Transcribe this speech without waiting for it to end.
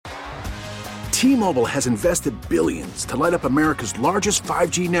T-Mobile has invested billions to light up America's largest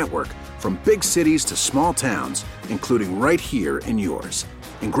 5G network, from big cities to small towns, including right here in yours.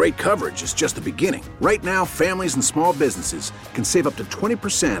 And great coverage is just the beginning. Right now, families and small businesses can save up to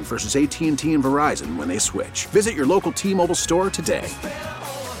 20% versus AT&T and Verizon when they switch. Visit your local T-Mobile store today.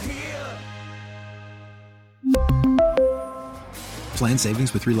 Plan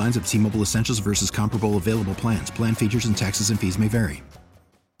savings with 3 lines of T-Mobile Essentials versus comparable available plans. Plan features and taxes and fees may vary.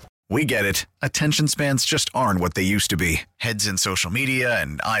 We get it. Attention spans just aren't what they used to be. Heads in social media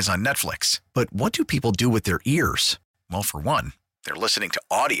and eyes on Netflix. But what do people do with their ears? Well, for one, they're listening to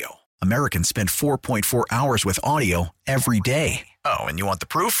audio. Americans spend 4.4 hours with audio every day. Oh, and you want the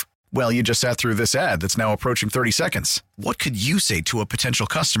proof? Well, you just sat through this ad that's now approaching 30 seconds. What could you say to a potential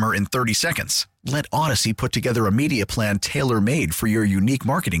customer in 30 seconds? Let Odyssey put together a media plan tailor-made for your unique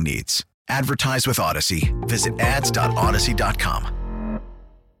marketing needs. Advertise with Odyssey. Visit ads.odyssey.com.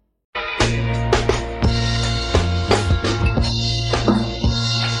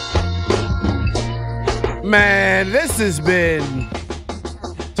 Man, this has been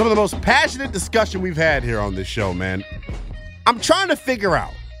some of the most passionate discussion we've had here on this show, man. I'm trying to figure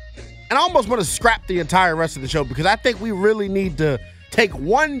out, and I almost want to scrap the entire rest of the show because I think we really need to take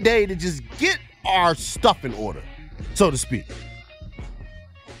one day to just get our stuff in order, so to speak.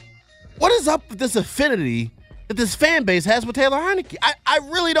 What is up with this affinity that this fan base has with Taylor Heinicke? I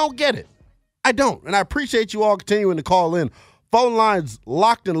really don't get it. I don't, and I appreciate you all continuing to call in. Phone lines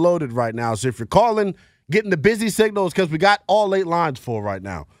locked and loaded right now, so if you're calling, getting the busy signals because we got all 8 lines full right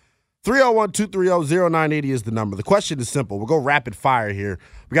now. 301-230-0980 is the number. The question is simple. We'll go rapid fire here.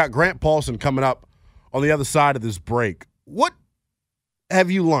 We got Grant Paulson coming up on the other side of this break. What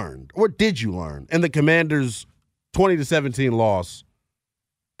have you learned? What did you learn in the Commanders' 20-17 loss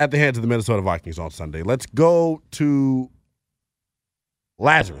at the hands of the Minnesota Vikings on Sunday? Let's go to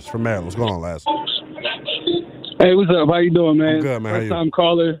Lazarus from Maryland. What's going on, Laz? Hey, what's up? How you doing, man? I'm good, man. First time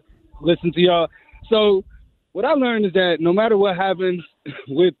caller. Listen to y'all. So what I learned is that no matter what happens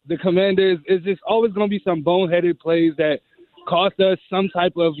with the Commanders, it's just always going to be some boneheaded plays that cost us some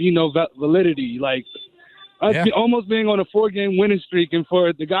type of, validity. Like us almost being on a 4-game winning streak, and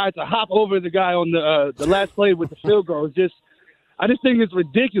for the guy to hop over the guy on the last play with the field goal is just, I just think it's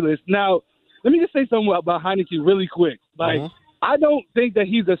ridiculous. Now, let me just say something about Heinicke really quick. Like, I don't think that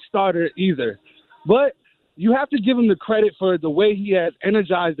he's a starter either, but you have to give him the credit for the way he has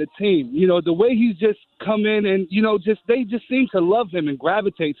energized the team. The way he's just come in and, they just seem to love him and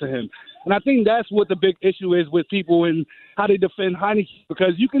gravitate to him. And I think that's what the big issue is with people and how they defend Heinicke,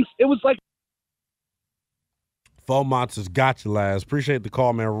 because it was like. Phone Monsters got you, Laz. Appreciate the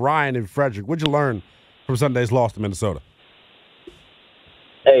call, man. Ryan and Frederick, what'd you learn from Sunday's loss to Minnesota?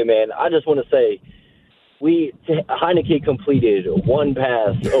 Hey, man, I just want to say, Heinicke completed 1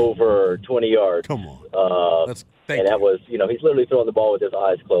 pass over 20 yards. Come on. And that was, he's literally throwing the ball with his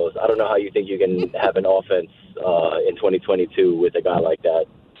eyes closed. I don't know how you think you can have an offense in 2022 with a guy like that.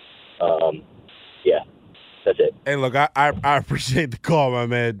 That's it. Hey, look, I appreciate the call, my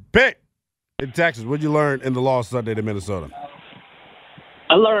man. Pick in Texas, what'd you learn in the loss Sunday to Minnesota?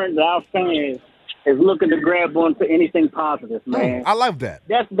 I learned that our fans is looking to grab onto anything positive, man. I love that.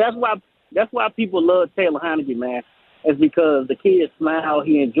 That's why people love Taylor Heinicke, man. It's because the kid smile.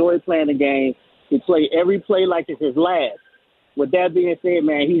 He enjoys playing the game. He play every play like it's his last. With that being said,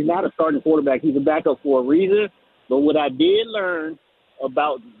 man, he's not a starting quarterback. He's a backup for a reason. But what I did learn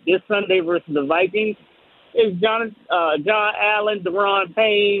about this Sunday versus the Vikings is John Allen, Deron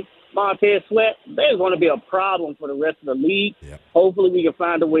Payne, Montez Sweat, they're going to be a problem for the rest of the league. Yep. Hopefully we can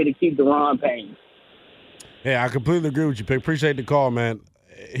find a way to keep Deron Payne. Yeah, I completely agree with you, Pick. Appreciate the call, man.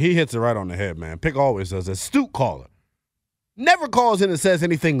 He hits it right on the head, man. Pick always does. Astute caller. Never calls in and says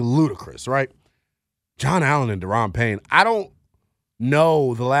anything ludicrous, right? John Allen and Deron Payne. I don't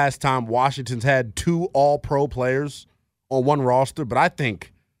know the last time Washington's had 2 all-pro players on one roster, but I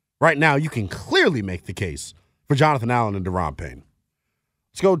think right now you can clearly make the case for Jonathan Allen and Deron Payne.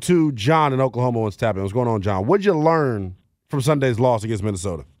 Let's go to John in Oklahoma once tapping. What's going on, John? What'd you learn from Sunday's loss against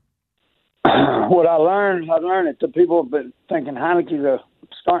Minnesota? What I learned that the people have been thinking Heinicke's a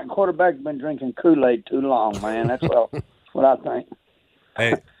starting quarterback, been drinking Kool-Aid too long, man. That's what I think.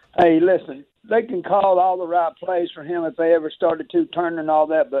 Hey, listen, they can call all the right plays for him if they ever started to turn and all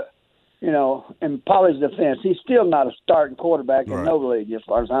that, but, in Polly's defense, he's still not a starting quarterback in no league as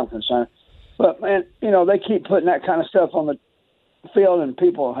far as I'm concerned. But, man, they keep putting that kind of stuff on the field, and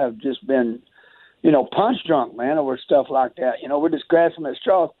people have just been, punch drunk, man, over stuff like that. We're just grasping at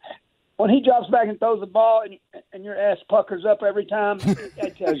straws. When he drops back and throws the ball and your ass puckers up every time,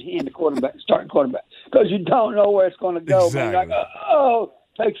 that tells you he ain't the starting quarterback, because you don't know where it's going to go. Exactly. Man. You're like,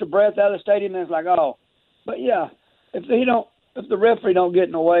 takes a breath out of the stadium, and it's like, oh. But yeah, if the referee don't get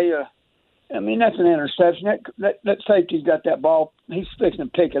in the way, I mean, that's an interception. That safety's got that ball. He's fixing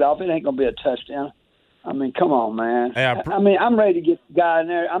to pick it off. It ain't gonna be a touchdown. I mean, come on, man. Hey, I'm ready to get the guy in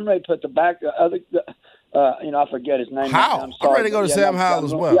there. I'm ready to put I forget his name. I'm ready to go to Sam Howell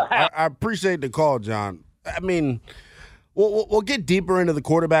as well. Yeah. I appreciate the call, John. I mean, we'll get deeper into the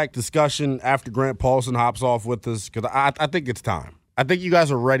quarterback discussion after Grant Paulsen hops off with us, because I think it's time. I think you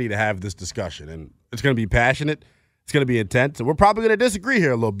guys are ready to have this discussion, and it's going to be passionate. It's going to be intense, and we're probably going to disagree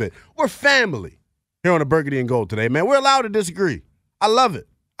here a little bit. We're family here on the Burgundy and Gold today, man. We're allowed to disagree. I love it.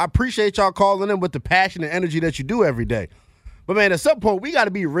 I appreciate y'all calling in with the passion and energy that you do every day. But, man, at some point, we got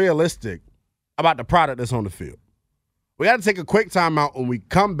to be realistic about the product that's on the field. We got to take a quick timeout. When we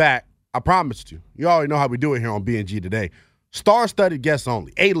come back, I promised you. You already know how we do it here on B&G today. Star-studded guests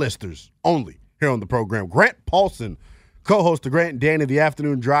only, A-listers only here on the program. Grant Paulsen, co-host of Grant and Danny, the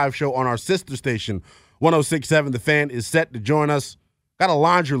Afternoon Drive Show on our sister station, 106.7 The Fan, is set to join us. Got a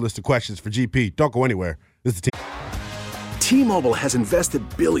laundry list of questions for GP. Don't go anywhere. This is T-Mobile has invested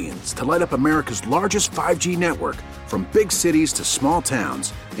billions to light up America's largest 5G network, from big cities to small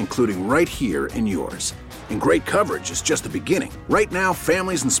towns, including right here in yours. And great coverage is just the beginning. Right now,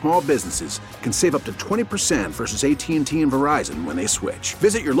 families and small businesses can save up to 20% versus AT&T and Verizon when they switch.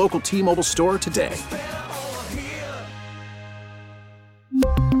 Visit your local T-Mobile store today.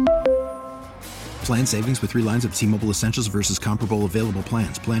 Plan savings with 3 lines of T-Mobile Essentials versus comparable available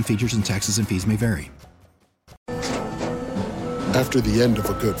plans. Plan features and taxes and fees may vary. After the end of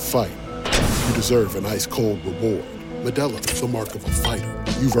a good fight, you deserve an ice-cold reward. Modelo is the mark of a fighter.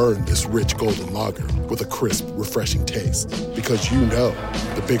 You've earned this rich golden lager with a crisp, refreshing taste. Because you know,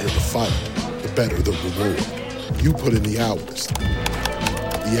 the bigger the fight, the better the reward. You put in the hours,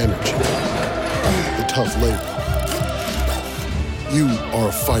 the energy, the tough labor. You are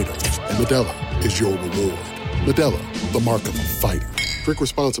a fighter, and Modelo is your reward. Modelo, the mark of a fighter. Drink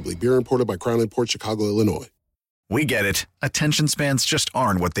responsibly. Beer imported by Crown Imports, Chicago, Illinois. We get it. Attention spans just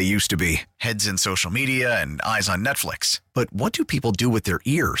aren't what they used to be. Heads in social media and eyes on Netflix. But what do people do with their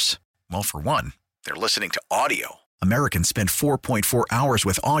ears? Well, for one, they're listening to audio. Americans spend 4.4 hours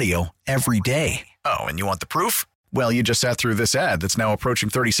with audio every day. Oh, and you want the proof? Well, you just sat through this ad that's now approaching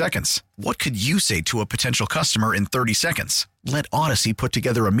 30 seconds. What could you say to a potential customer in 30 seconds? Let Odyssey put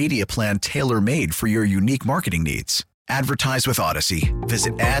together a media plan tailor-made for your unique marketing needs. Advertise with Odyssey.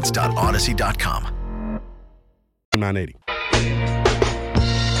 Visit ads.odyssey.com. 980.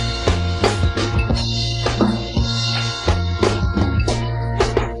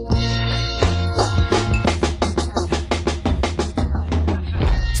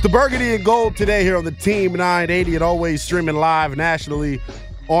 It's the Burgundy and Gold today here on the Team 980, and always streaming live nationally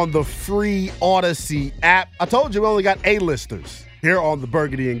on the free Odyssey app. I told you we only got A-listers here on the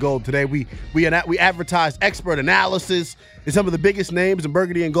Burgundy and Gold today. We advertise expert analysis in some of the biggest names in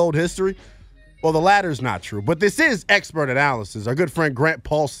Burgundy and Gold history. Well, the latter's not true, but this is expert analysis. Our good friend Grant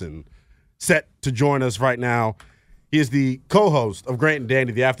Paulsen set to join us right now. He is the co-host of Grant and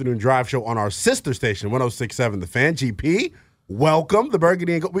Danny, the Afternoon Drive Show on our sister station, 106.7 The Fan. GP, welcome, the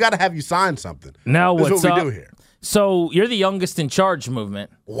Burgundy and Gold. We got to have you sign something. Now this what's is what up? We do here. So you're the youngest in charge movement.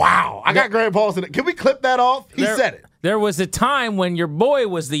 Wow. I got Grant Paulsen. Can we clip that off? He said it. There was a time when your boy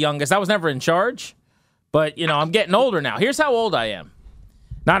was the youngest. I was never in charge, but, I'm getting older now. Here's how old I am.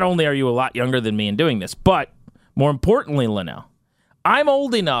 Not only are you a lot younger than me in doing this, but more importantly, Linnell, I'm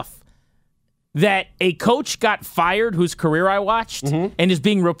old enough that a coach got fired whose career I watched and is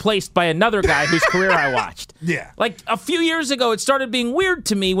being replaced by another guy whose career I watched. Yeah. Like a few years ago, it started being weird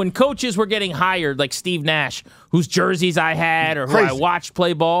to me when coaches were getting hired, like Steve Nash, whose jerseys I had or who I watched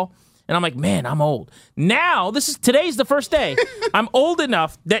play ball. And I'm like, man, I'm old. Now, today's the first day. I'm old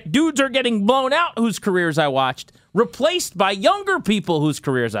enough that dudes are getting blown out whose careers I watched, replaced by younger people whose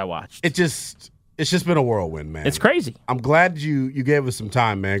careers I watched. It's just been a whirlwind, man. It's crazy. I'm glad you gave us some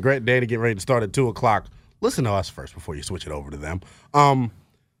time, man. Great day to get ready to start at 2 o'clock. Listen to us first before you switch it over to them.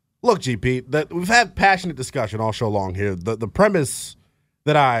 Look, GP, we've had passionate discussion all show long here. The premise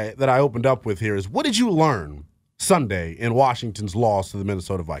that I opened up with here is, what did you learn Sunday in Washington's loss to the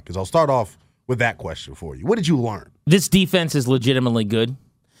Minnesota Vikings? I'll start off with that question for you. What did you learn? This defense is legitimately good.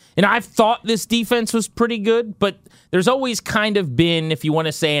 And I've thought this defense was pretty good, but there's always kind of been, if you want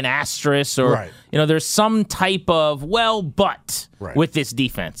to say an asterisk or, there's some type of, with this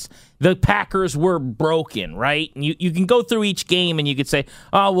defense. The Packers were broken, right? And you can go through each game and you could say,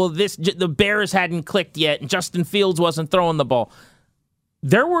 the Bears hadn't clicked yet and Justin Fields wasn't throwing the ball.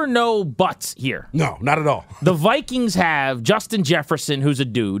 There were no buts here. No, not at all. The Vikings have Justin Jefferson, who's a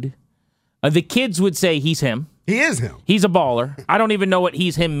dude. The kids would say he's him. He is him. He's a baller. I don't even know what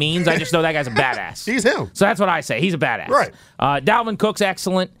he's him means. I just know that guy's a badass. He's him. So that's what I say. He's a badass. Right. Dalvin Cook's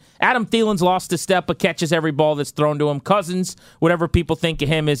excellent. Adam Thielen's lost a step, but catches every ball that's thrown to him. Cousins, whatever people think of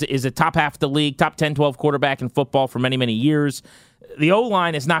him, is a top half of the league, top 10, 12 quarterback in football for many, many years. The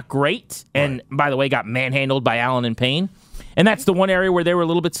O-line is not great, and by the way, got manhandled by Allen and Payne. And that's the one area where they were a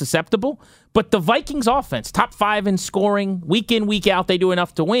little bit susceptible. But the Vikings offense, top 5 in scoring, week in, week out, they do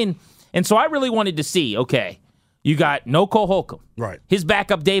enough to win. And so I really wanted to see, okay, you got no Cole Holcomb. Right. His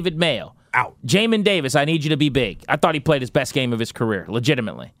backup, David Mayo. Out. Jamin Davis, I need you to be big. I thought he played his best game of his career,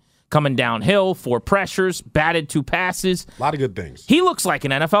 legitimately. Coming downhill, 4 pressures, batted 2 passes. A lot of good things. He looks like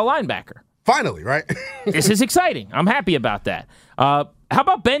an NFL linebacker. Finally, right? This is exciting. I'm happy about that. How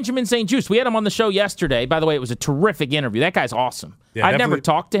about Benjamin St-Juste? We had him on the show yesterday. By the way, it was a terrific interview. That guy's awesome. Yeah, I've never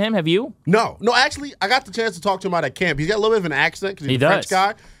talked to him. Have you? No, actually, I got the chance to talk to him out at camp. He's got a little bit of an accent because he's a French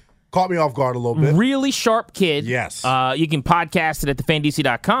guy. Caught me off guard a little bit. Really sharp kid. Yes. You can podcast it at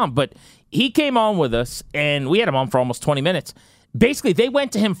thefandc.com. But he came on with us, and we had him on for almost 20 minutes. Basically, they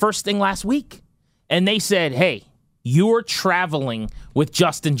went to him first thing last week, and they said, hey, you're traveling with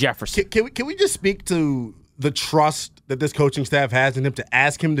Justin Jefferson. Can we just speak to the trust that this coaching staff has in him to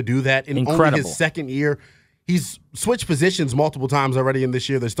ask him to do that in only his second year? He's switched positions multiple times already in this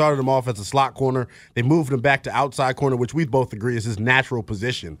year. They started him off as a slot corner. They moved him back to outside corner, which we both agree is his natural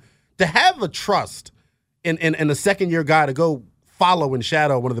position. To have a trust in a second-year guy to go follow and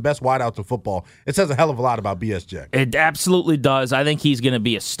shadow one of the best wideouts in football, it says a hell of a lot about BSJ. It absolutely does. I think he's going to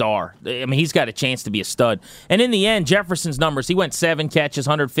be a star. I mean, he's got a chance to be a stud. And in the end, Jefferson's numbers, he went 7 catches,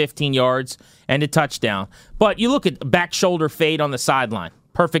 115 yards, and a touchdown. But you look at back shoulder fade on the sideline.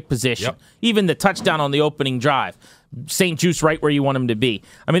 Perfect position. Yep. Even the touchdown on the opening drive. St-Juste right where you want him to be.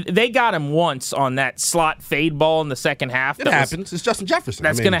 I mean, they got him once on that slot fade ball in the second half. It happens. It's Justin Jefferson.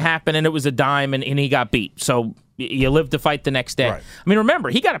 That's going to happen, and it was a dime, and he got beat. So you live to fight the next day. Right. I mean, remember,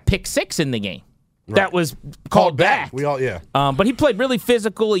 he got a pick 6 in the game. Right. That was called back. But he played really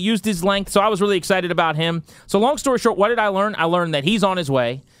physical. He used his length, so I was really excited about him. So long story short, what did I learn? I learned that he's on his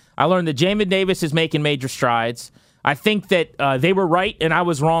way. I learned that Jamin Davis is making major strides. I think that they were right, and I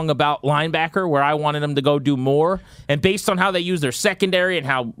was wrong about linebacker, where I wanted them to go do more. And based on how they use their secondary and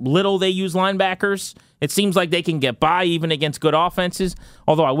how little they use linebackers, it seems like they can get by even against good offenses.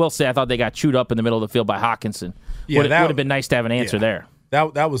 Although I will say I thought they got chewed up in the middle of the field by Hockenson. Yeah, would have been nice to have an answer there.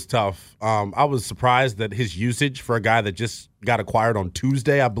 That was tough. I was surprised that his usage for a guy that just got acquired on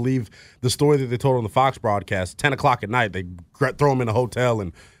Tuesday, I believe the story that they told on the Fox broadcast, 10 o'clock at night, they throw him in a hotel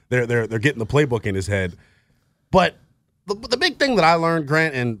and they're getting the playbook in his head. But the big thing that I learned,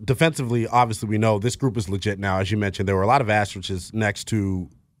 Grant, and defensively, obviously we know this group is legit now. As you mentioned, there were a lot of asterisks next to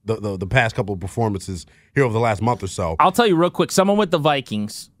the past couple of performances here over the last month or so. I'll tell you real quick, someone with the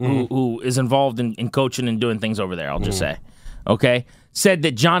Vikings who is involved in coaching and doing things over there, I'll just say, okay, said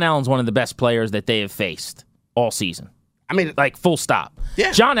that John Allen's one of the best players that they have faced all season. I mean, like, full stop.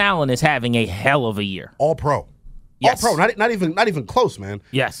 Yeah. John Allen is having a hell of a year. All pro. Yes. All pro. Not even close, man.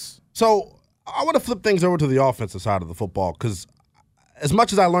 Yes. So I want to flip things over to the offensive side of the football because as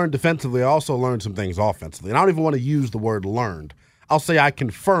much as I learned defensively, I also learned some things offensively. And I don't even want to use the word learned. I'll say I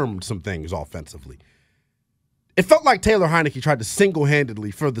confirmed some things offensively. It felt like Taylor Heinicke tried to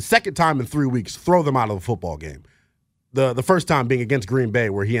single-handedly, for the second time in 3 weeks, throw them out of the football game. The first time being against Green Bay,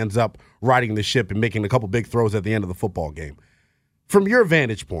 where he ends up riding the ship and making a couple big throws at the end of the football game. From your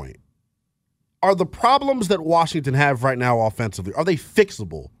vantage point, are the problems that Washington have right now offensively, are they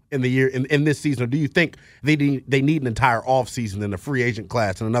fixable in the year in this season, or do you think they need an entire offseason and a free agent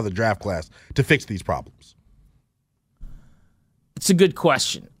class and another draft class to fix these problems? It's a good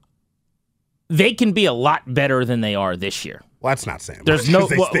question. They can be a lot better than they are this year. Well, that's not saying there's no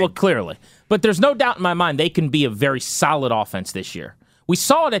well, clearly, but there's no doubt in my mind they can be a very solid offense this year. We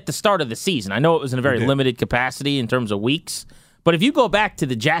saw it at the start of the season. I know it was in a very limited capacity in terms of weeks, but if you go back to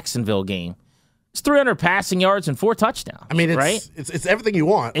the Jacksonville game, it's 300 passing yards and 4 touchdowns. I mean, right? It's everything you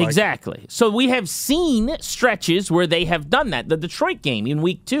want. Exactly. So we have seen stretches where they have done that. The Detroit game in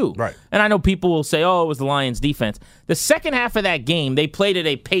week 2. Right. And I know people will say, oh, it was the Lions' defense. The second half of that game, they played at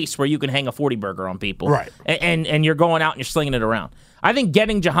a pace where you can hang a 40-burger on people. Right. And you're going out and you're slinging it around. I think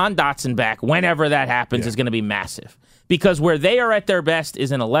getting Jahan Dotson back, whenever that happens, is going to be massive. Because where they are at their best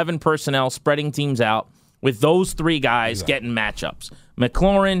is in 11 personnel, spreading teams out with those 3 guys getting matchups.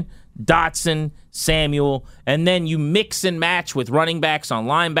 McLaurin, Dotson, Samuel, and then you mix and match with running backs on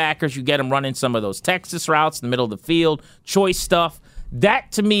linebackers. You get them running some of those Texas routes in the middle of the field, choice stuff.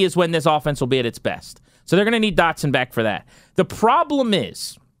 That, to me, is when this offense will be at its best. So they're going to need Dotson back for that. The problem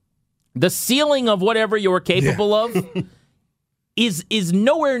is the ceiling of whatever you're capable of is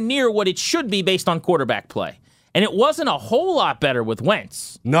nowhere near what it should be based on quarterback play. And it wasn't a whole lot better with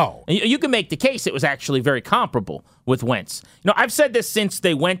Wentz. No. And you can make the case it was actually very comparable with Wentz. I've said this since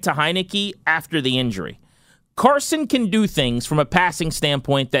they went to Heineke after the injury. Carson can do things from a passing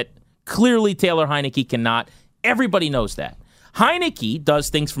standpoint that clearly Taylor Heineke cannot. Everybody knows that. Heineke does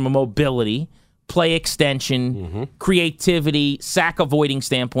things from a mobility, play extension, creativity, sack avoiding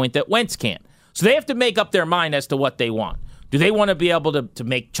standpoint that Wentz can't. So they have to make up their mind as to what they want. Do they want to be able to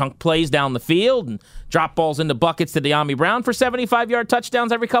make chunk plays down the field and drop balls into buckets to De'Ami Brown for 75-yard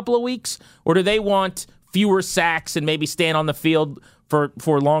touchdowns every couple of weeks? Or do they want fewer sacks and maybe stand on the field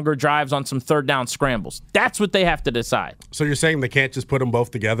for longer drives on some third down scrambles? That's what they have to decide. So you're saying they can't just put them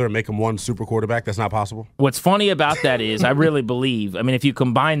both together and make them one super quarterback? That's not possible? What's funny about that is I really believe, if you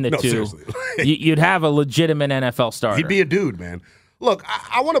combine the two, you'd have a legitimate NFL starter. He'd be a dude, man. Look,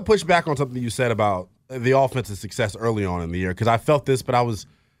 I want to push back on something you said about the offense's success early on in the year, because I felt this, but I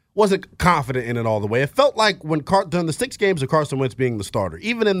wasn't confident in it all the way. It felt like during the 6 games of Carson Wentz being the starter,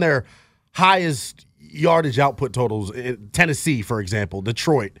 even in their highest yardage output totals, in Tennessee, for example,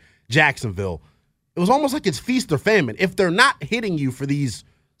 Detroit, Jacksonville, it was almost like it's feast or famine. If they're not hitting you for these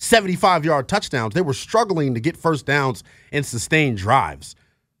 75-yard touchdowns, they were struggling to get first downs and sustain drives.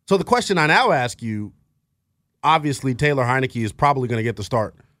 So the question I now ask you, obviously Taylor Heineke is probably going to get the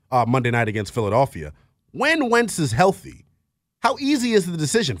start Monday night against Philadelphia. When Wentz is healthy, how easy is the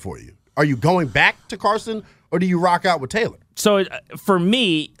decision for you? Are you going back to Carson, or do you rock out with Taylor? So for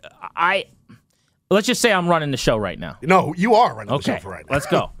me, let's just say I'm running the show right now. No, you are running the show for right now. Let's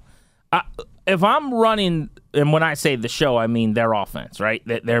go. If I'm running, and when I say the show, I mean their offense, right?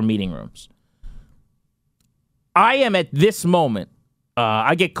 Their meeting rooms. I am at this moment,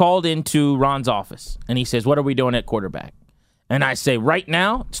 I get called into Ron's office, and he says, "What are we doing at quarterback?" And I say, right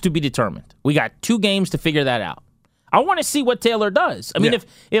now, it's to be determined. We got 2 games to figure that out. I want to see what Taylor does.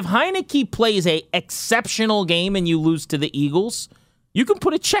 If Heineke plays a exceptional game and you lose to the Eagles, you can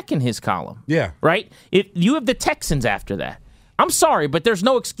put a check in his column. Yeah. Right? If you have the Texans after that. I'm sorry, but there's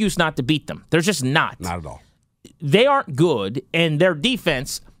no excuse not to beat them. There's just not. Not at all. They aren't good, and their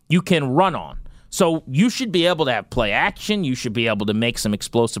defense you can run on. So you should be able to have play action. You should be able to make some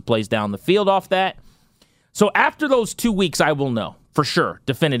explosive plays down the field off that. So after those 2 weeks, I will know for sure,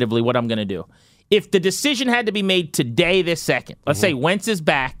 definitively, what I'm going to do. If the decision had to be made today, this second, let's say Wentz is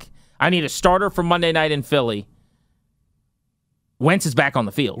back, I need a starter for Monday night in Philly. Wentz is back on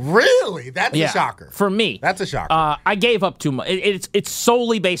the field. Really? That's a shocker. For me. That's a shocker. I gave up too much. It's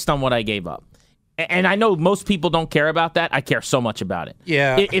solely based on what I gave up. And I know most people don't care about that. I care so much about it.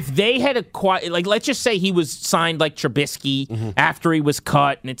 Yeah. If they had acquired, let's just say he was signed like Trubisky after he was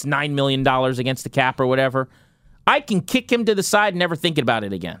cut and it's $9 million against the cap or whatever, I can kick him to the side and never think about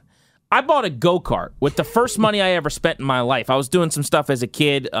it again. I bought a go-kart with the first money I ever spent in my life. I was doing some stuff as a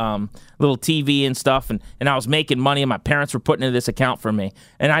kid, little TV and stuff, and I was making money, and my parents were putting into this account for me,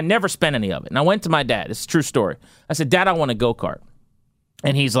 and I never spent any of it. And I went to my dad. It's a true story. I said, "Dad, I want a go-kart."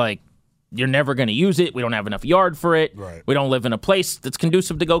 And he's like, "You're never going to use it. We don't have enough yard for it. Right. We don't live in a place that's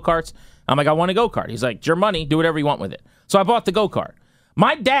conducive to go-karts." I'm like, "I want a go-kart." He's like, "It's your money. Do whatever you want with it." So I bought the go-kart.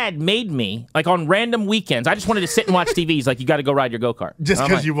 My dad made me, on random weekends, I just wanted to sit and watch TV. He's like, "You got to go ride your go-kart." Just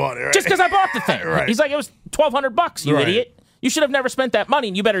because you bought it, right? Just because I bought the thing. Right. He's like, "It was $1,200, you idiot. You should have never spent that money,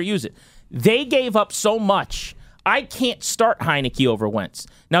 and you better use it." They gave up so much. I can't start Heineke over Wentz.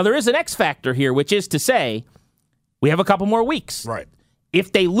 Now, there is an X factor here, which is to say we have a couple more weeks. Right.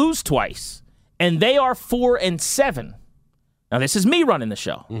 If they lose twice, and they are 4-7. Now, this is me running the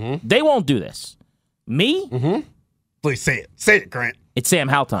show. They won't do this. Me? Please say it. Say it, Grant. It's Sam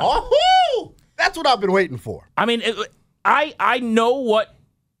Howell time. Oh, that's what I've been waiting for. I mean, I know what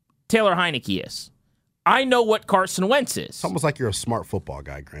Taylor Heineke is. I know what Carson Wentz is. It's almost like you're a smart football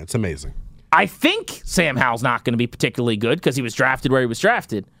guy, Grant. It's amazing. I think Sam Howell's not going to be particularly good because he was drafted where he was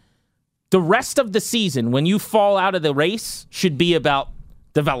drafted. The rest of the season, when you fall out of the race, should be about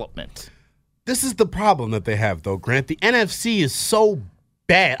development. This is the problem that they have, though, Grant. The NFC is so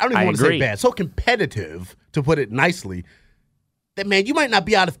bad. I don't even want to say bad. So competitive, to put it nicely, that, man, you might not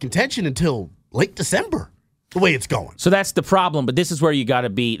be out of contention until late December, the way it's going. So that's the problem, but this is where you got to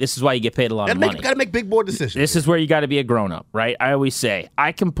be. This is why you get paid a lot of money. You got to make big board decisions. This is where you got to be a grown-up, right? I always say,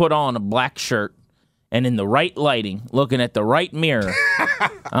 I can put on a black shirt and in the right lighting, looking at the right mirror,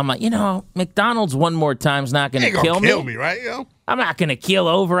 I'm like, McDonald's one more time's not going to kill me. Kill me, right? I'm not going to keel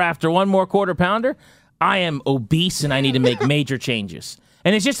over after one more quarter pounder. I am obese and I need to make major changes.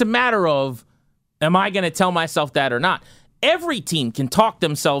 And it's just a matter of, am I going to tell myself that or not? Every team can talk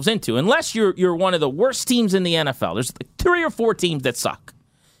themselves into, unless you're one of the worst teams in the NFL. There's 3 or 4 teams that suck.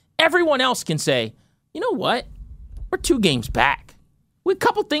 Everyone else can say, you know what? We're 2 games back. A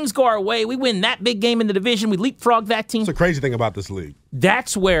couple things go our way. We win that big game in the division. We leapfrog that team. It's the crazy thing about this league.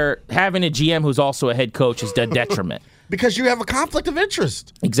 That's where having a GM who's also a head coach is a detriment. Because you have a conflict of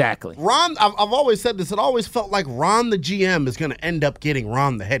interest. Exactly. Ron, I've always said this. It always felt like Ron, the GM, is going to end up getting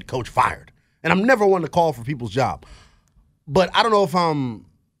Ron, the head coach, fired. And I'm never one to call for people's job. But I don't know if I'm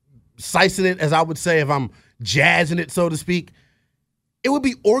sicing it, as I would say, if I'm jazzing it, so to speak. It would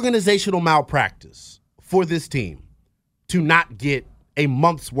be organizational malpractice for this team to not get a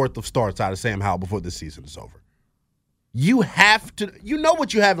month's worth of starts out of Sam Howell before this season is over. You have to – you know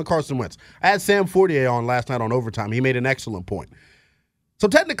what you have in Carson Wentz. I had Sam Fortier on last night on Overtime. He made an excellent point. So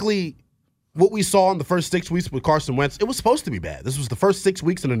technically, what we saw in the first 6 weeks with Carson Wentz, it was supposed to be bad. This was the first 6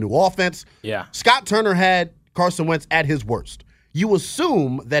 weeks in a new offense. Yeah. Scott Turner had Carson Wentz at his worst. You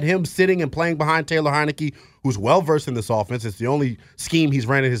assume that him sitting and playing behind Taylor Heineke, who's well-versed in this offense, it's the only scheme he's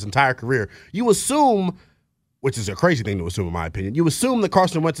ran in his entire career, you assume, which is a crazy thing to assume in my opinion, you assume that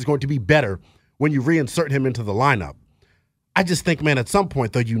Carson Wentz is going to be better when you reinsert him into the lineup. I just think, man, at some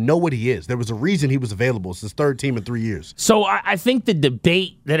point, though, you know what he is. There was a reason he was available. It's his third team in 3 years. So I think the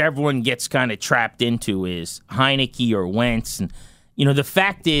debate that everyone gets kind of trapped into is Heineke or Wentz. And, the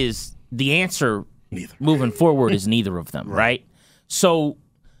fact is the answer moving forward is neither of them, right? So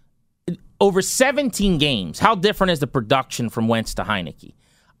over 17 games, how different is the production from Wentz to Heineke?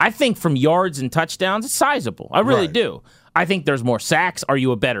 I think from yards and touchdowns, it's sizable. I really do. I think there's more sacks. Are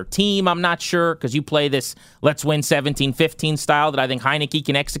you a better team? I'm not sure, because you play this let's win 17-15 style that I think Heineke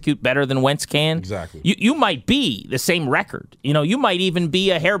can execute better than Wentz can. Exactly. You might be the same record. You might even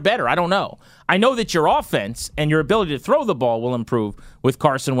be a hair better. I don't know. I know that your offense and your ability to throw the ball will improve with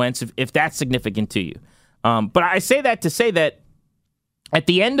Carson Wentz if that's significant to you. But I say that to say that at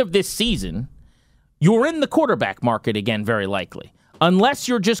the end of this season, you're in the quarterback market again, very likely. Unless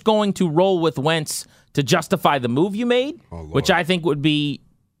you're just going to roll with Wentz to justify the move you made, which I think would be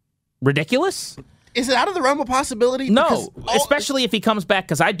ridiculous. Is it out of the realm of possibility? No, especially if he comes back,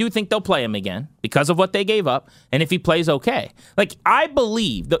 because I do think they'll play him again because of what they gave up, and if he plays okay. Like, I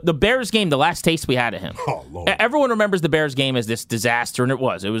believe the Bears game, the last taste we had of him, everyone remembers the Bears game as this disaster, and it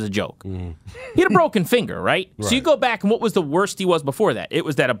was a joke. He had a broken finger, right? So you go back, and what was the worst he was before that? It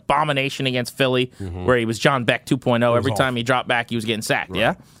was that abomination against Philly where he was John Beck 2.0. Every time he dropped back, he was getting sacked,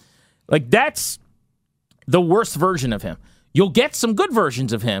 yeah? Like, that's the worst version of him. You'll get some good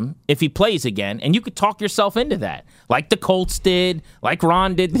versions of him if he plays again, and you could talk yourself into that, like the Colts did, like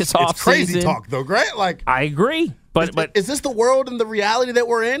Ron did this offseason. It's crazy talk, though, right? Like, I agree, but is this the world and the reality that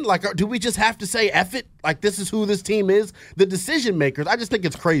we're in? Like, do we just have to say F it? Like, this is who this team is? The decision makers, I just think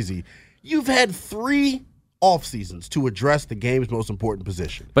it's crazy. You've had 3 off seasons to address the game's most important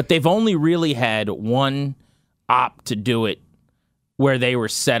position, but they've only really had one op to do it where they were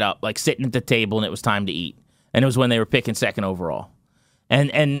set up, like sitting at the table, and it was time to eat. And it was when they were picking second overall.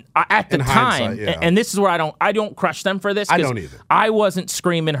 And at the time, and this is where I don't crush them for this. I don't either. I wasn't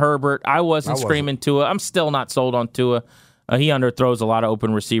screaming Herbert. I wasn't screaming Tua. I'm still not sold on Tua. He underthrows a lot of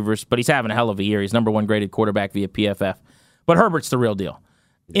open receivers, but he's having a hell of a year. He's number 1 graded quarterback via PFF. But Herbert's the real deal.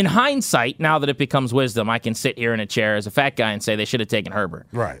 In hindsight, now that it becomes wisdom, I can sit here in a chair as a fat guy and say they should have taken Herbert.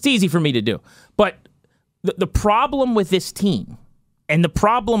 Right. It's easy for me to do. But the problem with this team, and the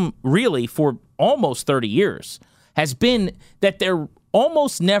problem really for almost 30 years, has been that they're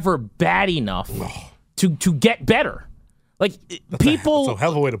almost never bad enough to get better. Like, people... That's a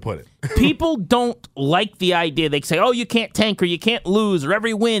hell of a way to put it. People don't like the idea. They say, oh, you can't tank or you can't lose or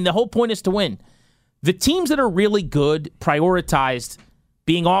every win. The whole point is to win. The teams that are really good prioritized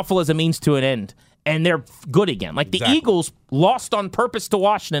being awful as a means to an end, and they're good again. Like the Eagles lost on purpose to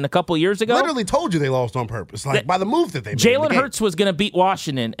Washington a couple years ago. Literally told you they lost on purpose, like by the move that they made. Jalen Hurts was going to beat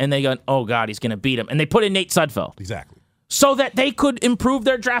Washington, and they go, oh, God, he's going to beat him. And they put in Nate Sudfeld. Exactly. So that they could improve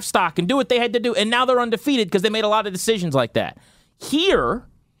their draft stock and do what they had to do. And now they're undefeated because they made a lot of decisions like that. Here,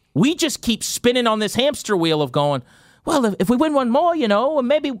 we just keep spinning on this hamster wheel of going, well, if we win one more,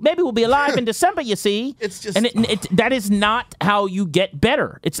 maybe we'll be alive in December, you see. It's just... And that is not how you get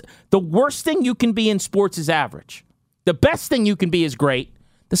better. It's the worst thing you can be in sports is average. The best thing you can be is great.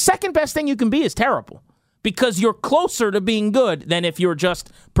 The second best thing you can be is terrible. Because you're closer to being good than if you're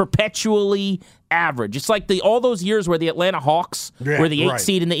just perpetually average. It's like all those years where the Atlanta Hawks were the 8th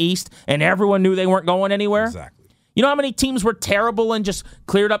seed in the East, and everyone knew they weren't going anywhere. Exactly. You know how many teams were terrible and just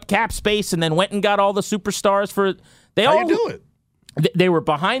cleared up cap space and then went and got all the superstars for... How you do it? They were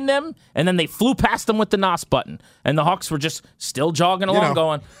behind them, and then they flew past them with the NOS button. And the Hawks were just still jogging along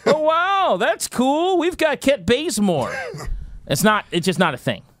going, oh, wow, that's cool. We've got Kent Bazemore. It's just not a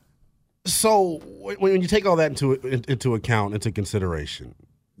thing. So when you take all that into account, into consideration,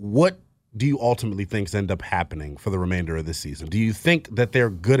 what do you ultimately think end up happening for the remainder of this season? Do you think that they're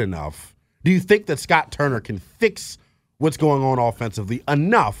good enough? Do you think that Scott Turner can fix what's going on offensively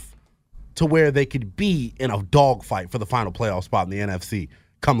enough to where they could be in a dogfight for the final playoff spot in the NFC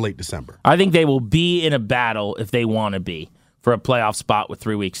come late December? I think they will be in a battle if they want to be for a playoff spot with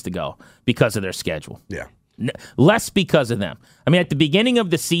 3 weeks to go because of their schedule. Yeah. Less because of them. I mean, at the beginning of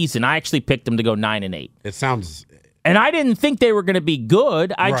the season, I actually picked them to go 9-8. It sounds... And I didn't think they were going to be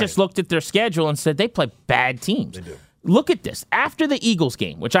good. I just looked at their schedule and said they play bad teams. They do. Look at this. After the Eagles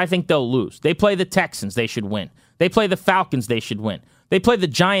game, which I think they'll lose, they play the Texans, they should win. They play the Falcons, they should win. They play the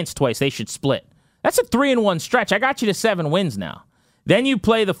Giants twice, they should split. That's a 3-1 stretch. I got you to 7 wins now. Then you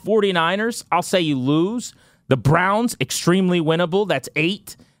play the 49ers, I'll say you lose. The Browns, extremely winnable, that's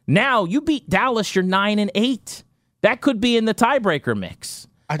 8. Now you beat Dallas, you're 9-8. That could be in the tiebreaker mix.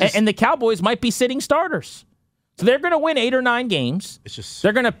 And the Cowboys might be sitting starters. So they're going to win 8 or 9 games.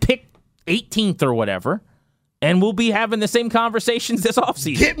 They're going to pick 18th or whatever. And we'll be having the same conversations this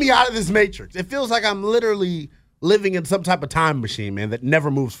offseason. Get me out of this matrix. It feels like I'm literally living in some type of time machine, man, that never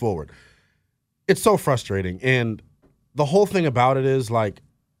moves forward. It's so frustrating. And the whole thing about it is, like,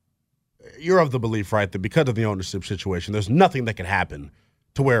 you're of the belief, right, that because of the ownership situation, there's nothing that can happen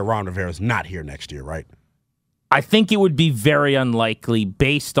to where Ron Rivera's not here next year, right? I think it would be very unlikely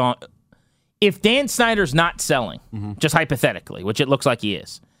based on if Dan Snyder's not selling, just hypothetically, which it looks like he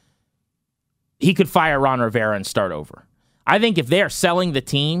is, he could fire Ron Rivera and start over. I think if they are selling the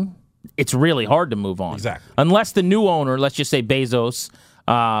team, it's really hard to move on. Exactly. Unless the new owner, let's just say Bezos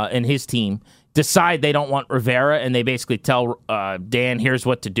and his team, decide they don't want Rivera and they basically tell Dan, here's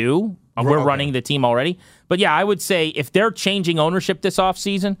what to do. We're running the team already. But yeah, I would say if they're changing ownership this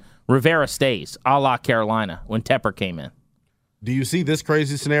offseason, Rivera stays, a la Carolina when Tepper came in. Do you see this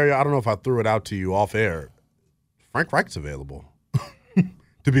crazy scenario? I don't know if I threw it out to you off air. Frank Reich's available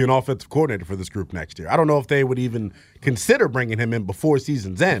to be an offensive coordinator for this group next year. I don't know if they would even consider bringing him in before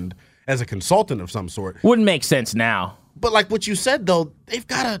season's end as a consultant of some sort. Wouldn't make sense now. But like what you said, though, they've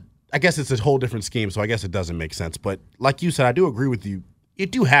got to – I guess it's a whole different scheme, so I guess it doesn't make sense. But like you said, I do agree with you. You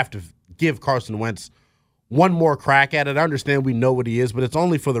do have to give Carson Wentz one more crack at it. I understand we know what he is, but it's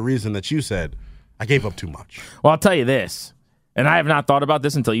only for the reason that you said, I gave up too much. Well, I'll tell you this, and I have not thought about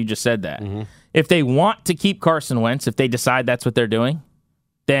this until you just said that. If they want to keep Carson Wentz, if they decide that's what they're doing,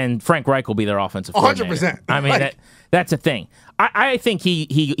 then Frank Reich will be their offensive coordinator. 100%. I mean, that's a thing. I think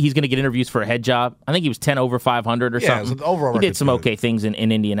he's going to get interviews for a head job. I think he was 10 over 500 or something. So overall he did some okay things in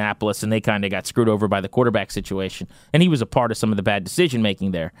Indianapolis, and they kind of got screwed over by the quarterback situation. And he was a part of some of the bad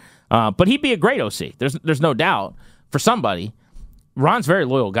decision-making there. But he'd be a great OC. There's no doubt. For somebody, Ron's a very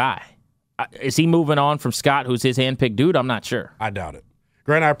loyal guy. Is he moving on from Scott, who's his handpicked dude? I'm not sure. I doubt it.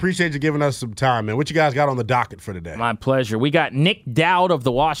 Grant, I appreciate you giving us some time, man. What you guys got on the docket for today? My pleasure. We got Nick Dowd of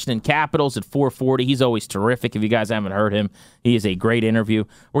the Washington Capitals at 4:40. He's always terrific. If you guys haven't heard him, he is a great interview.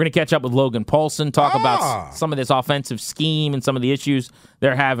 We're going to catch up with Logan Paulson, talk about some of this offensive scheme and some of the issues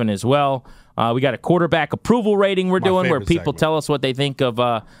they're having as well. We got a quarterback approval rating we're doing where people tell us what they think of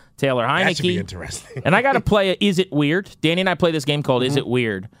Taylor Heineke. That should be interesting. And I got to play Is It Weird? Danny and I play this game called Is It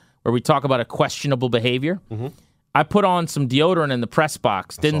Weird, where we talk about a questionable behavior. I put on some deodorant in the press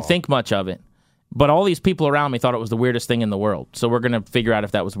box. Didn't think much of it. But all these people around me thought it was the weirdest thing in the world. So we're going to figure out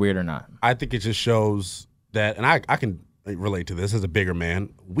if that was weird or not. I think it just shows that, and I can relate to this as a bigger man,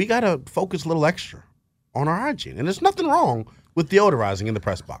 we got to focus a little extra on our hygiene. And there's nothing wrong with deodorizing in the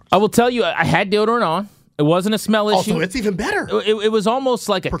press box. I will tell you, I had deodorant on. It wasn't a smell issue. Also, it's even better. It was almost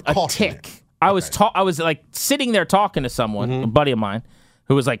like a tick. I was like sitting there talking to someone, a buddy of mine,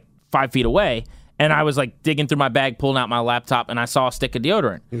 who was like 5 feet away. And I was like digging through my bag, pulling out my laptop, and I saw a stick of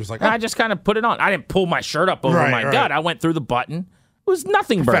deodorant. He was like, and I just kind of put it on. I didn't pull my shirt up over my gut. I went through the button. It was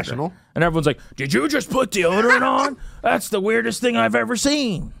nothing professional. And everyone's like, "Did you just put deodorant on? That's the weirdest thing I've ever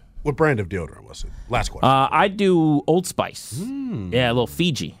seen." What brand of deodorant was it? Last question. I do Old Spice. Yeah, a little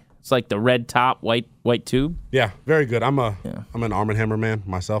Fiji. It's like the red top, white tube. Yeah, very good. I'm an Arm & Hammer man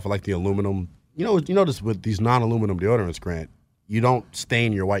myself. I like the aluminum. You notice with these non-aluminum deodorants, Grant, you don't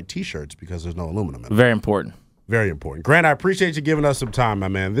stain your white T-shirts because there's no aluminum in it. Very important. Very important. Grant, I appreciate you giving us some time, my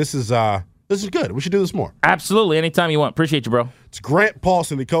man. This is good. We should do this more. Absolutely. Anytime you want. Appreciate you, bro. It's Grant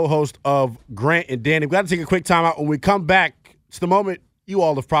Paulson, the co-host of Grant and Danny. We've got to take a quick time out. When we come back, it's the moment you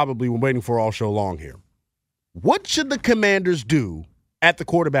all have probably been waiting for all show long here. What should the Commanders do at the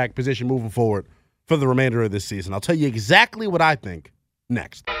quarterback position moving forward for the remainder of this season? I'll tell you exactly what I think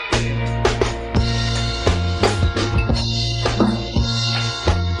next.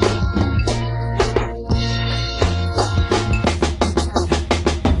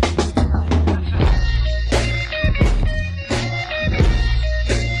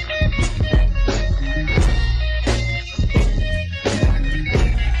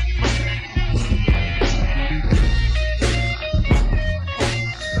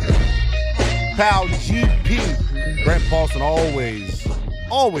 pal GP. Grant Paulson,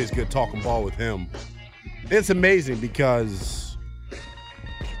 always good talking ball with him. It's amazing because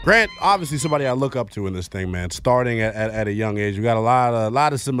Grant, obviously somebody I look up to in this thing, man, starting at a young age. We got a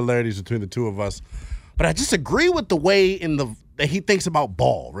lot of similarities between the two of us. But I disagree with the way that he thinks about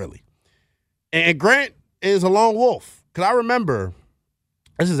ball, really. And Grant is a lone wolf. Because I remember,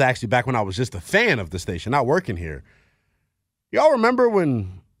 this is actually back when I was just a fan of the station, not working here. Y'all remember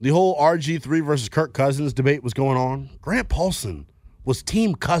when the whole RG3 versus Kirk Cousins debate was going on? Grant Paulson was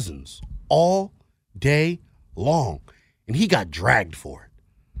Team Cousins all day long. And he got dragged for it.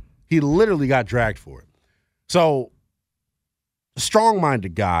 He literally got dragged for it. So, a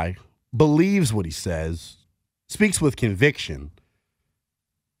strong-minded guy, believes what he says, speaks with conviction.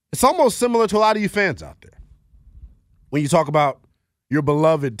 It's almost similar to a lot of you fans out there. When you talk about your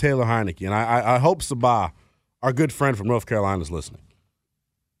beloved Taylor Heinicke, and I hope Sabah, our good friend from North Carolina, is listening.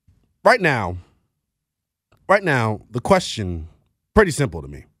 Right now, the question, pretty simple to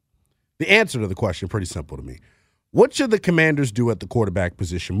me. The answer to the question, pretty simple to me. What should the Commanders do at the quarterback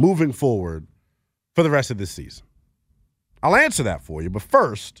position moving forward for the rest of this season? I'll answer that for you, but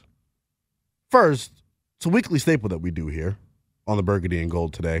first, it's a weekly staple that we do here on the Burgundy and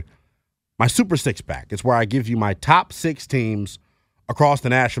Gold today. My Super Six Pack. It's where I give you my top 6 teams across the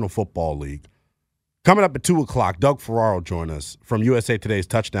National Football League. Coming up at 2 o'clock, Doug Ferraro joined us from USA Today's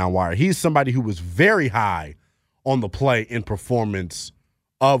Touchdown Wire. He's somebody who was very high on the play and performance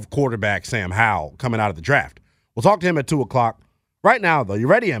of quarterback Sam Howell coming out of the draft. We'll talk to him at 2 o'clock. Right now, though, you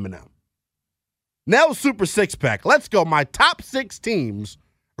ready, Eminem? Nell's Super Six Pack. Let's go. My top 6 teams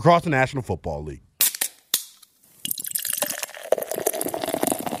across the National Football League.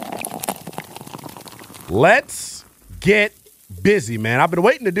 Let's get busy, man. I've been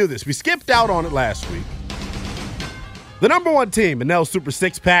waiting to do this. We skipped out on it last week. The number 1 team in Nell's Super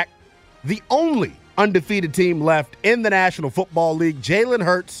Six Pack, the only undefeated team left in the National Football League, Jalen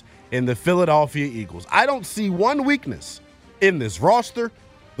Hurts and the Philadelphia Eagles. I don't see one weakness in this roster.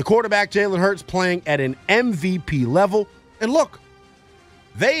 The quarterback, Jalen Hurts, playing at an MVP level. And look,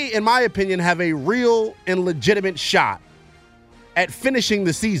 they, in my opinion, have a real and legitimate shot at finishing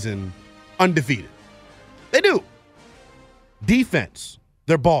the season undefeated. They do. Defense,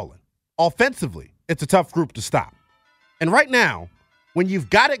 they're balling. Offensively, it's a tough group to stop. And right now, when you've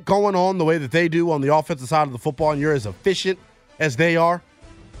got it going on the way that they do on the offensive side of the football and you're as efficient as they are,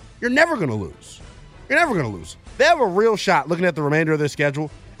 you're never going to lose. You're never going to lose. They have a real shot, looking at the remainder of their schedule,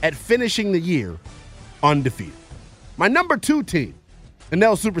 at finishing the year undefeated. My number 2 team in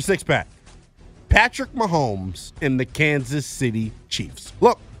Nell's Super Six Pack, Patrick Mahomes and the Kansas City Chiefs.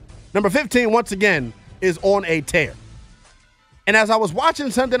 Look, number 15, once again, is on a tear. And as I was watching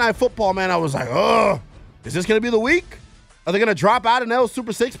Sunday Night Football, man, I was like, is this going to be the week? Are they going to drop out in Nell's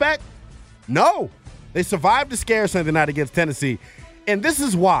Super Six Pack? No. They survived the scare Sunday night against Tennessee. And this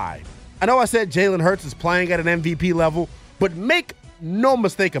is why. I know I said Jalen Hurts is playing at an MVP level, but make no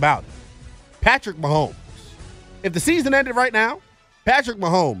mistake about it. Patrick Mahomes. If the season ended right now, Patrick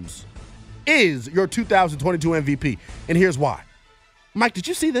Mahomes is your 2022 MVP. And here's why. Mike, did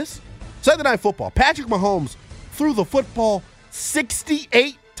you see this? Sunday Night Football. Patrick Mahomes threw the football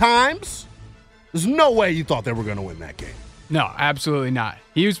 68 times. There's no way you thought they were going to win that game. No, absolutely not.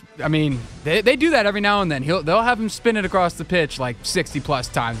 They do that every now and then. They'll have him spin it across the pitch like 60-plus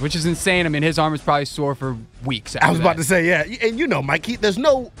times, which is insane. I mean, his arm is probably sore for weeks after I was about to say, yeah. And you know, Mike, there's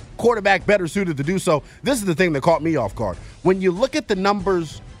no quarterback better suited to do so. This is the thing that caught me off guard. When you look at the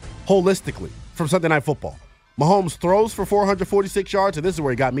numbers holistically from Sunday Night Football, Mahomes throws for 446 yards, and this is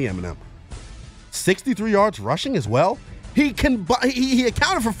where he got me, Eminem. 63 yards rushing as well. He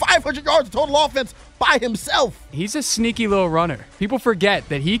accounted for 500 yards of total offense by himself. He's a sneaky little runner. People forget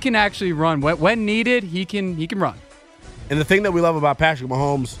that he can actually run. When needed, he can run. And the thing that we love about Patrick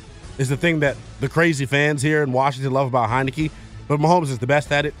Mahomes is the thing that the crazy fans here in Washington love about Heinicke, but Mahomes is the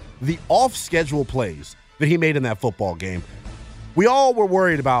best at it. The off-schedule plays that he made in that football game. We all were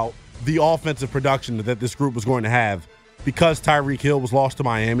worried about the offensive production that this group was going to have because Tyreek Hill was lost to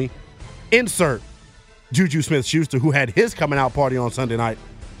Miami. Insert Juju Smith-Schuster, who had his coming-out party on Sunday night.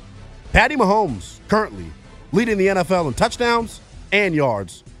 Patty Mahomes, currently leading the NFL in touchdowns and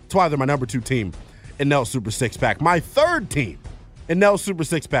yards. That's why they're my number 2 team in Nell's Super Six Pack. My 3rd team in Nell's Super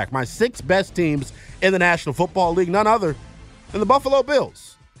Six Pack, my 6 best teams in the National Football League, none other than the Buffalo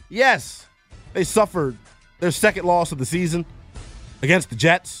Bills. Yes, they suffered their 2nd loss of the season against the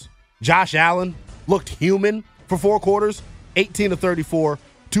Jets. Josh Allen looked human for 4 quarters, 18-34,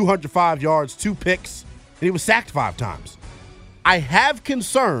 205 yards, 2 picks. And he was sacked 5 times. I have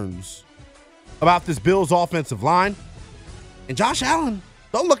concerns about this Bills offensive line. And Josh Allen,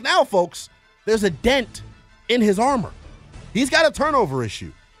 don't look now, folks. there's a dent in his armor. He's got a turnover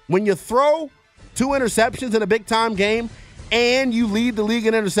issue. When you throw 2 interceptions in a big-time game and you lead the league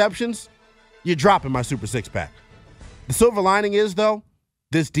in interceptions, you're dropping my Super Six-Pack. The silver lining is, though,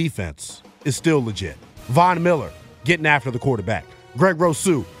 this defense is still legit. Von Miller getting after the quarterback. Greg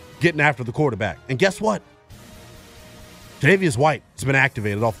Rousseau getting after the quarterback. And guess what? Tre'Davious White has been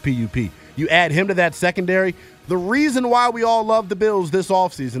activated off PUP. You add him to that secondary. The reason why we all love the Bills this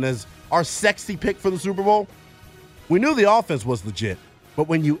offseason as our sexy pick for the Super Bowl, we knew the offense was legit. But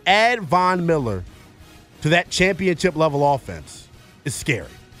when you add Von Miller to that championship-level offense, it's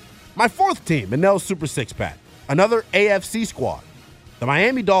scary. My fourth team in Nell's Super Six-Pack, another AFC squad, the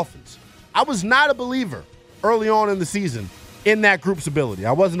Miami Dolphins. I was not a believer early on in the season in that group's ability.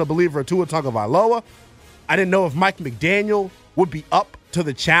 I wasn't a believer of Tua Tagovailoa. I didn't know if Mike McDaniel would be up to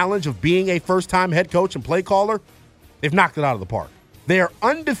the challenge of being a first-time head coach and play caller. They've knocked it out of the park. They are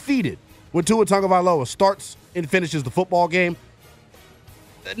undefeated when Tua Tagovailoa starts and finishes the football game.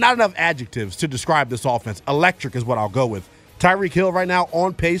 Not enough adjectives to describe this offense. Electric is what I'll go with. Tyreek Hill right now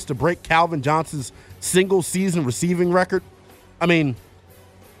on pace to break Calvin Johnson's single-season receiving record. I mean,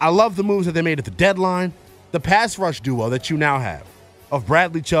 I love the moves that they made at the deadline. The pass rush duo that you now have of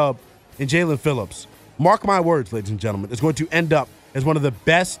Bradley Chubb and Jalen Phillips, mark my words, ladies and gentlemen, is going to end up as one of the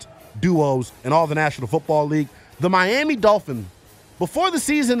best duos in all the National Football League. The Miami Dolphins, before the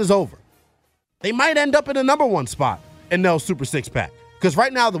season is over, they might end up in the number 1 spot in Nell's Super Six-Pack. Because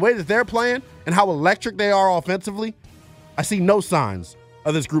right now, the way that they're playing and how electric they are offensively, I see no signs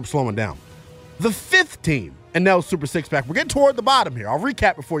of this group slowing down. The fifth team in Nell's Super Six-Pack, we're getting toward the bottom here. I'll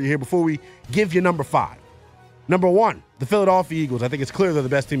recap it for you here before we give you number 5. Number 1, the Philadelphia Eagles. I think it's clear they're the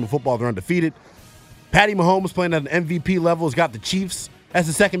best team in football. They're undefeated. Patty Mahomes playing at an MVP level has got the Chiefs as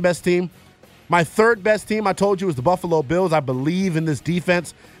the second best team. My third best team, I told you, is the Buffalo Bills. I believe in this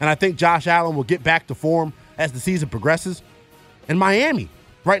defense, and I think Josh Allen will get back to form as the season progresses. And Miami,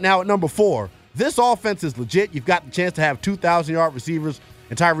 right now at number 4, this offense is legit. You've got the chance to have 2,000-yard receivers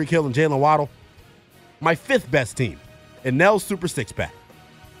in Tyreek Hill and Jalen Waddle. My fifth best team in Nell's Super Six-Pack,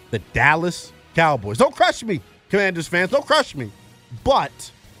 the Dallas Cowboys. Don't crush me, Commanders fans. Don't crush me.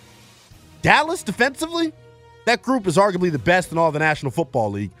 But Dallas defensively, that group is arguably the best in all the National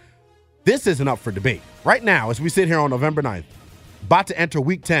Football League. This isn't up for debate. Right now, as we sit here on November 9th, about to enter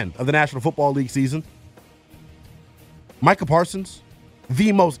Week 10 of the National Football League season, Micah Parsons,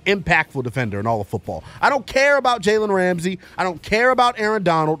 the most impactful defender in all of football. I don't care about Jalen Ramsey. I don't care about Aaron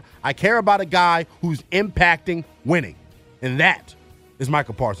Donald. I care about a guy who's impacting winning. And that is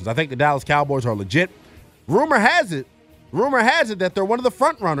Micah Parsons. I think the Dallas Cowboys are legit. Rumor has it that they're one of the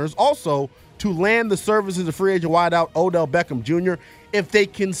front runners also to land the services of free agent wideout Odell Beckham Jr. if they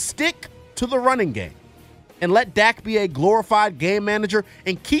can stick to the running game and let Dak be a glorified game manager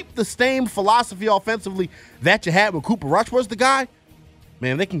and keep the same philosophy offensively that you had when Cooper Rush was the guy.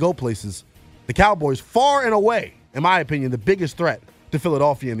 Man, they can go places. The Cowboys, far and away, in my opinion, the biggest threat to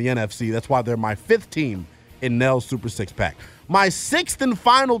Philadelphia in the NFC. That's why they're my fifth team in Nell's Super Six-Pack. My sixth and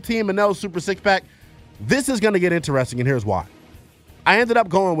final team in Nell's Super Six-Pack, this is going to get interesting, and here's why. I ended up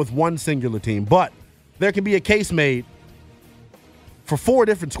going with one singular team, but there can be a case made for 5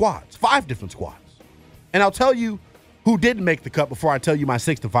 different squads. And I'll tell you who didn't make the cut before I tell you my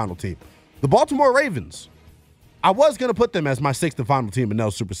sixth and final team. The Baltimore Ravens. I was going to put them as my sixth and final team in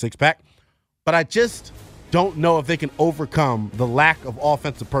Nell's Super Six-Pack, but I just don't know if they can overcome the lack of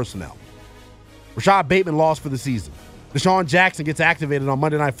offensive personnel. Rashad Bateman lost for the season. Deshaun Jackson gets activated on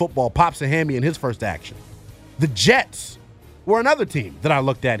Monday Night Football, pops a hammy in his first action. The Jets were another team that I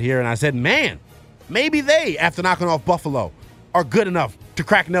looked at here, and I said, man, maybe they, after knocking off Buffalo, are good enough to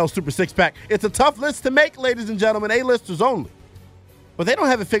crack Nell's Super Six-Pack. It's a tough list to make, ladies and gentlemen, A-listers only. But they don't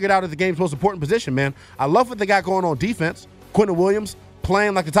have it figured out at the game's most important position, man. I love what they got going on defense. Quentin Williams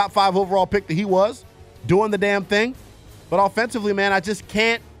playing like the top 5 overall pick that he was, doing the damn thing. But offensively, man, I just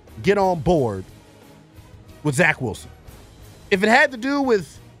can't get on board with Zach Wilson. If it had to do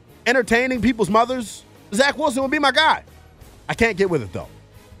with entertaining people's mothers, Zach Wilson would be my guy. I can't get with it, though.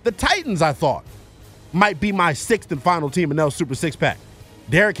 The Titans, I thought, might be my sixth and final team in Nell's Super Six-Pack.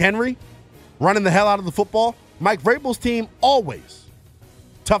 Derrick Henry running the hell out of the football. Mike Vrabel's team always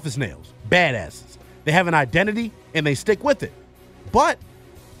tough as nails, badasses. They have an identity, and they stick with it. But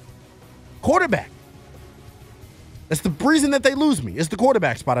quarterback, that's the reason that they lose me. It's the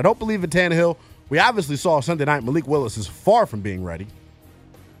quarterback spot. I don't believe in Tannehill. We obviously saw Sunday night Malik Willis is far from being ready.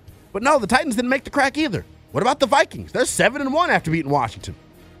 But no, the Titans didn't make the crack either. What about the Vikings? They're 7-1 after beating Washington.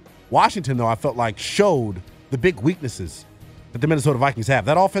 Washington, though, I felt like showed the big weaknesses that the Minnesota Vikings have.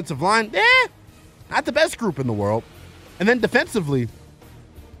 That offensive line, not the best group in the world. And then defensively,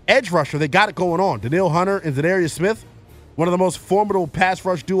 edge rusher, they got it going on. Danielle Hunter and Zadarius Smith, one of the most formidable pass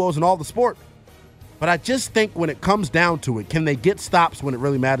rush duos in all the sport. But I just think when it comes down to it, can they get stops when it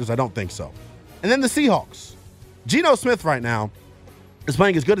really matters? I don't think so. And then the Seahawks. Geno Smith right now is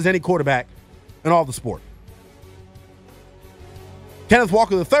playing as good as any quarterback in all the sport. Kenneth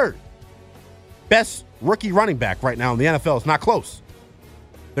Walker III, best rookie running back right now in the NFL. It's not close.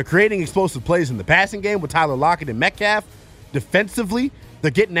 They're creating explosive plays in the passing game with Tyler Lockett and Metcalf. Defensively,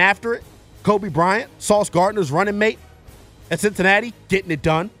 they're getting after it. Kobe Bryant, Sauce Gardner's running mate at Cincinnati, getting it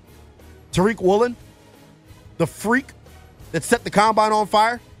done. Tariq Woolen, the freak that set the combine on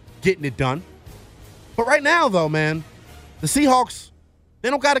fire, getting it done. But right now, though, man, the Seahawks, they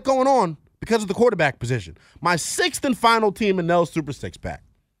don't got it going on because of the quarterback position. My sixth and final team in Nell's Super Six Pack.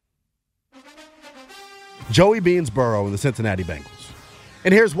 Joey Beans Burrow and the Cincinnati Bengals.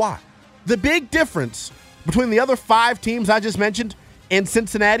 And here's why. The big difference between the other 5 teams I just mentioned and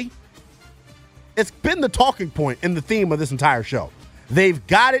Cincinnati, it's been the talking point and the theme of this entire show. They've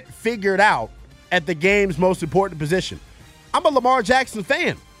got it figured out at the game's most important position. I'm a Lamar Jackson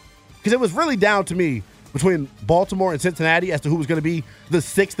fan because it was really down to me between Baltimore and Cincinnati as to who was going to be the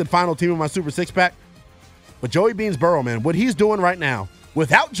 6th and final team in my Super Six-Pack. But Joey Beans Burrow, man, what he's doing right now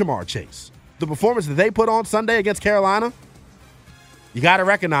without Jamar Chase, the performance that they put on Sunday against Carolina, you got to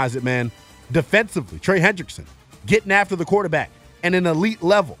recognize it, man. Defensively, Trey Hendrickson getting after the quarterback at an elite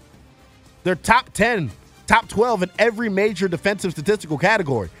level. They're top 10, top 12 in every major defensive statistical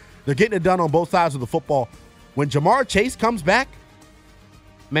category. They're getting it done on both sides of the football. When Jamar Chase comes back,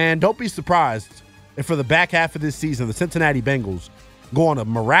 man, don't be surprised if for the back half of this season, the Cincinnati Bengals go on a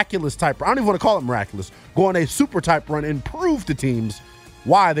miraculous type run. I don't even want to call it miraculous. Go on a super type run and prove to teams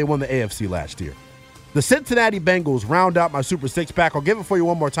why they won the AFC last year. The Cincinnati Bengals round out my Super Six-Pack. I'll give it for you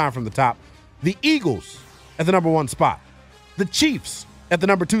one more time from the top. The Eagles at the number 1 spot. The Chiefs at the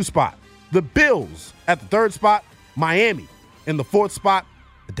number 2 spot. The Bills at the 3rd spot. Miami in the 4th spot.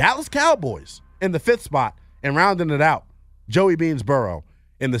 The Dallas Cowboys in the 5th spot. And rounding it out, Joey Beans Burrow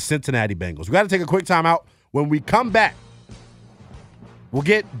in the Cincinnati Bengals. We got to take a quick time out. When we come back, we'll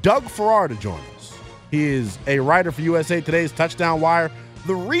get Doug Farrar to join us. He is a writer for USA Today's Touchdown Wire.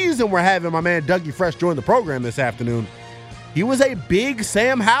 The reason we're having my man Dougie Fresh join the program this afternoon, he was a big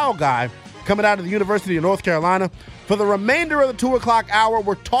Sam Howell guy coming out of the University of North Carolina. For the remainder of the 2 o'clock hour,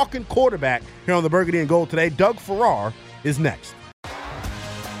 we're talking quarterback here on the Burgundy and Gold today. Doug Farrar is next.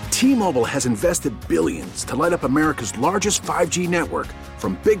 T-Mobile has invested billions to light up America's largest 5G network,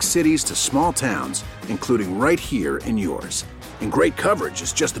 from big cities to small towns, including right here in yours. And great coverage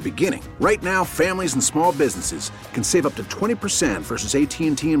is just the beginning. Right now, families and small businesses can save up to 20% versus AT&T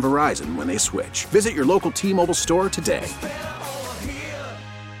and Verizon when they switch. Visit your local T-Mobile store today.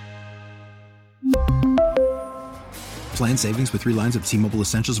 Plan savings with 3 lines of T-Mobile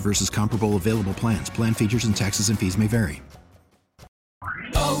Essentials versus comparable available plans. Plan features and taxes and fees may vary.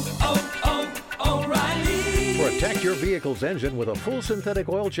 Protect your vehicle's engine with a full synthetic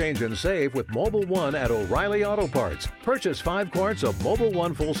oil change and save with Mobil 1 at O'Reilly Auto Parts. Purchase 5 quarts of Mobil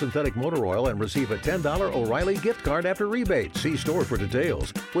 1 full synthetic motor oil and receive a $10 O'Reilly gift card after rebate. See store for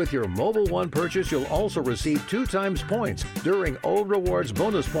details. With your Mobil 1 purchase, you'll also receive 2 times points during O Rewards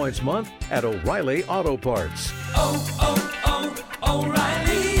Bonus Points Month at O'Reilly Auto Parts.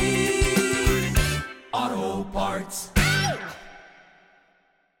 O'Reilly Auto Parts.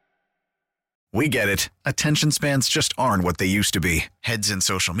 We get it. Attention spans just aren't what they used to be. Heads in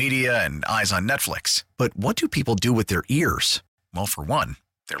social media and eyes on Netflix. But what do people do with their ears? Well, for one,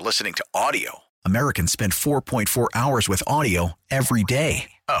 they're listening to audio. Americans spend 4.4 hours with audio every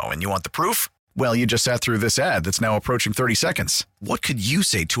day. Oh, and you want the proof? Well, you just sat through this ad that's now approaching 30 seconds. What could you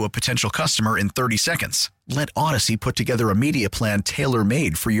say to a potential customer in 30 seconds? Let Odyssey put together a media plan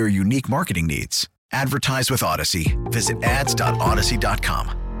tailor-made for your unique marketing needs. Advertise with Odyssey. Visit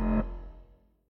ads.odyssey.com.